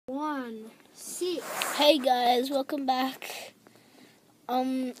6. Hey guys, welcome back.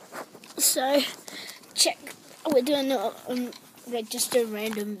 So check. We're doing just a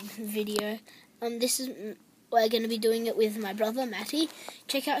random video. We're going to be doing it with my brother Matty.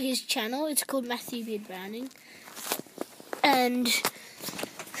 Check out his channel. It's called Matthew Beard Browning, and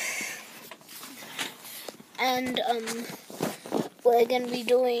we're going to be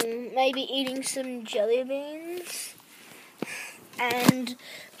doing maybe eating some jelly beans and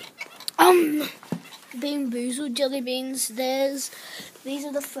being boozled jelly beans. These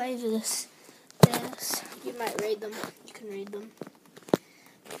are the flavors. You might read them. You can read them.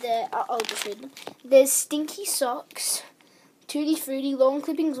 I'll just read them. There's stinky socks, tutti frutti, long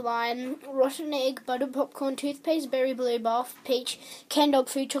clippings, lime, rotten egg, buttered popcorn, toothpaste, berry blue, bath, peach, canned dog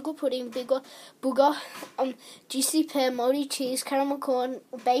food, chocolate pudding, booger, juicy pear, moldy cheese, caramel corn,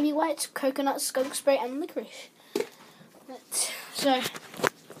 baby whites, coconut, skunk spray, and licorice. So,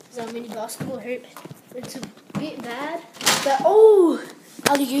 there's our mini basketball hoop. It's a bit bad, but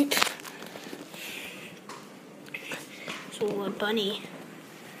alley-oop. So a bunny.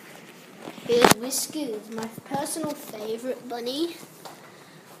 Here's Whiskers, my personal favourite bunny.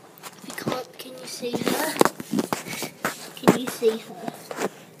 If you can't, can you see her? Can you see her?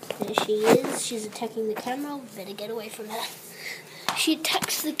 There she is. She's attacking the camera. Better get away from her. She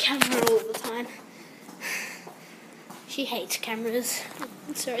attacks the camera all the time. She hates cameras,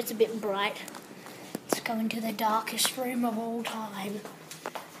 so it's a bit bright. Let's go into the darkest room of all time.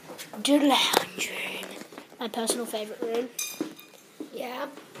 The lounge room. My personal favourite room. Yeah.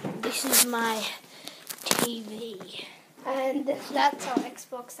 This is my TV. And that's our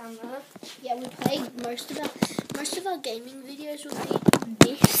Xbox number. Yeah, we play most of our gaming videos will be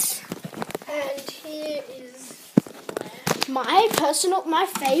this. And here is my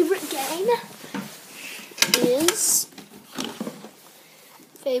favourite game is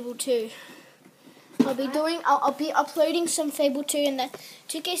Fable 2. I'll be uploading some Fable 2, and the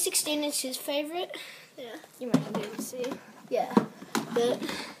 2K16 is his favourite. Yeah. You might not be able to see. Yeah. But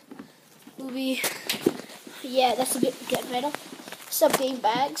we'll be, that's a bit get better. Some bean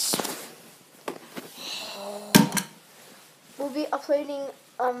bags. We'll be uploading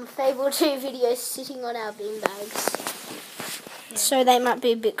Fable 2 videos sitting on our bean bags. Yeah. So they might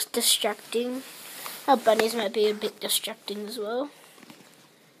be a bit distracting. Our bunnies might be a bit distracting as well.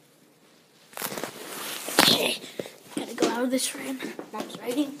 Okay, gotta go out of this room. Mom's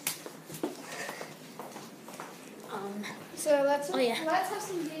waiting. So let's have Oh,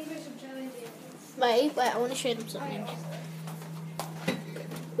 some beavers of jelly beans. Wait, I want to show them something.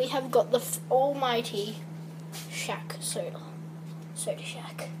 We have got the almighty Shack soda. Soda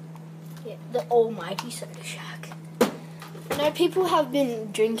Shack. Yeah, the almighty Soda Shack. I know people have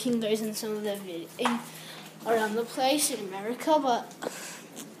been drinking those in some of their videos around the place in America, but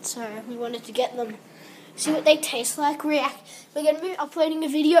so we wanted to get them, see what they taste like. We're going to be uploading a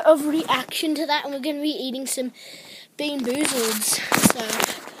video of reaction to that, and we're going to be eating some Bean Boozleds.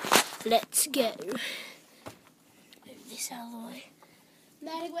 So let's go. Move this out of the way.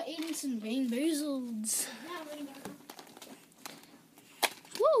 Now we're eating some Bean Boozleds.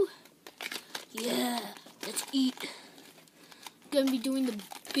 Woo! Yeah, let's eat. Going to be doing the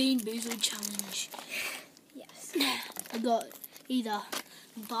Bean Boozled challenge. Yes. I got either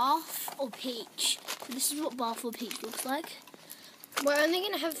bath or peach. So this is what bath or peach looks like. We're only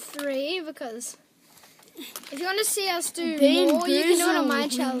going to have 3 because if you want to see us do Bean more, you can do it on my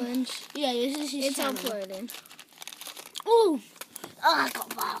Boozled. challenge. Yeah, this is his It's channel. uploading. Ooh! I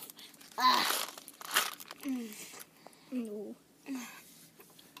got bath. No.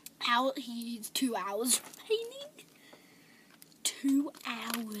 He's 2 hours remaining. 2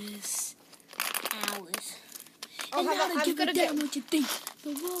 hours. And now I've got to get what you think.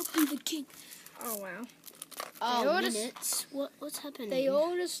 The world be the king. Oh wow. Oh, minutes. What's happening? They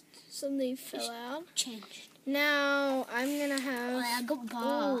all just suddenly fell out. Changed. Now I'm gonna have. Oh, I got bath.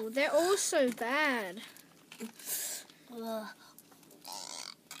 Oh, they're all so bad.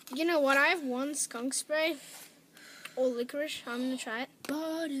 You know what? I have 1 skunk spray or licorice. I'm gonna try it.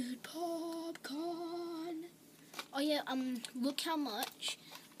 Buttered popcorn. Oh yeah. Look how much.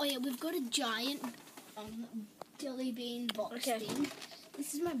 Oh yeah, we've got a giant jelly bean box thing.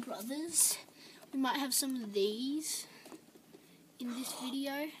 This is my brother's. We might have some of these in this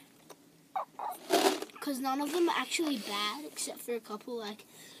video, because none of them are actually bad except for a couple like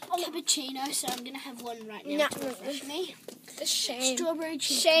cappuccino. So I'm gonna have one right now to refresh me. The shame. Strawberry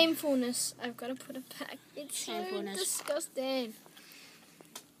chicken. Shamefulness. I've got to put it back. It's so disgusting.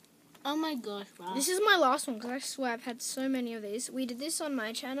 Oh my gosh, wow. This is my last one because I swear I've had so many of these. We did this on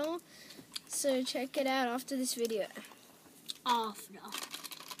my channel, so check it out after this video. After.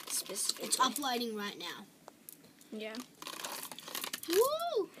 specifically. It's uploading right now. Yeah.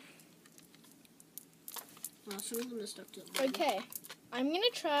 Woo! Oh, some of them are stuck to the bottom. Okay. I'm gonna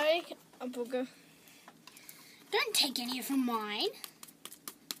try a booger. Don't take any from mine.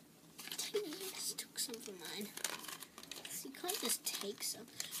 You just took some from mine. So you can't just take some.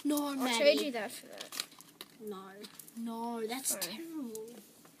 No, I'll Maddie. trade you that for that. No, that's Sorry. terrible.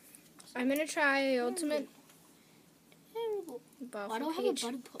 I'm gonna try the ultimate Terrible. bar I for don't have a peach.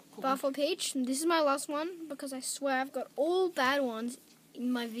 butter popcorn. Bar for peach. This is my last one because I swear I've got all bad ones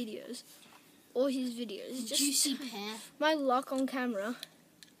in my videos. All his videos. It's just Juicy pear. my luck on camera.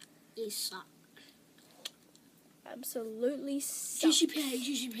 Is suck. Absolutely sucks.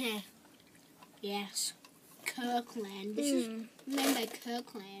 Juicy pear. Yes. Kirkland. This is made by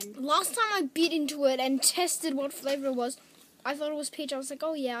Kirkland. Last time I bit into it and tested what flavor it was, I thought it was peach. I was like,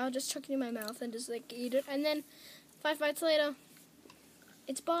 oh yeah, I'll just chuck it in my mouth and just like eat it. And then 5 bites later,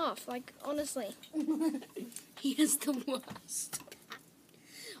 it's barf. Like, honestly. He is the worst.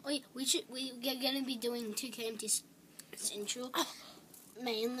 Oh yeah, we're gonna be doing 2K Empty Central.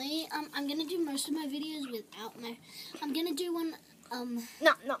 Mainly, I'm gonna do most of my videos without my. I'm gonna do one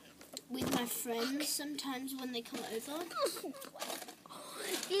No. with my friends sometimes when they come over.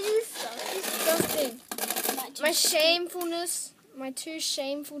 It is so disgusting. My shamefulness, my 2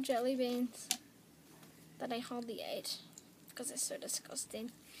 shameful jelly beans that I hardly ate because they're so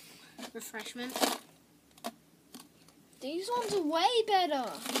disgusting. Refreshment. These ones are way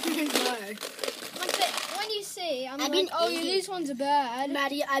better. No. Like when you see, I'm I've like, been oh, eating- these ones are bad.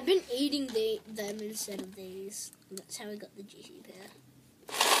 Maddie, I've been eating them instead of these. That's how I got the juicy pear.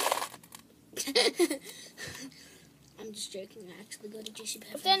 I'm just joking. I actually got a juicy pear.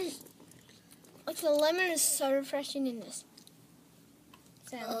 But then, like the lemon is so refreshing in this.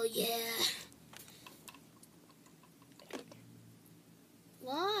 So, Oh yeah.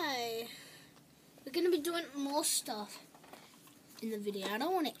 Why? We're gonna be doing more stuff in the video. I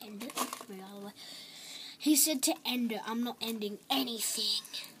don't want to end it. By the way, he said to end it. I'm not ending anything.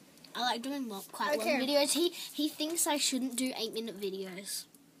 I like doing quite long videos. He thinks I shouldn't do 8-minute videos.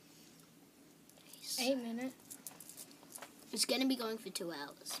 8 minutes. It's gonna be going for 2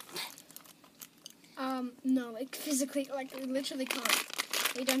 hours. No, like physically, like we literally can't.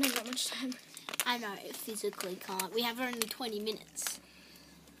 We don't have that much time. I know, it physically can't. We have only 20 minutes.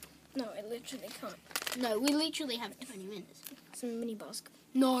 No, I literally can't. No, we literally have 20 minutes. Some mini boss.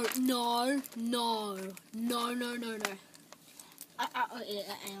 No. Yeah,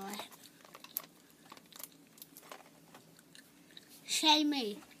 anyway. Shame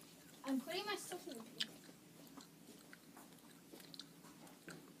me. I'm putting my stuff in the bin.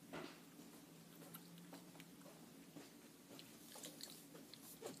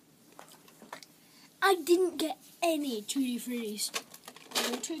 I didn't get any Tutti Fruttis.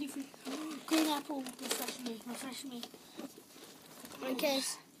 No Tutti Frutti. Green apple. Refresh me. Okay.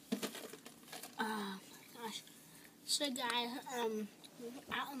 Oh my gosh. So guys,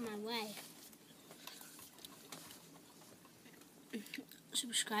 out of my way.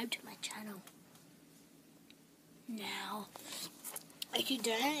 Subscribe to my channel. Now. If you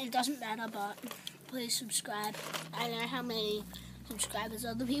don't, it doesn't matter, but please subscribe. I know how many subscribers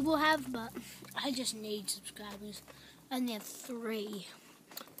other people have, but I just need subscribers. I only have 3.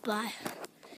 Bye.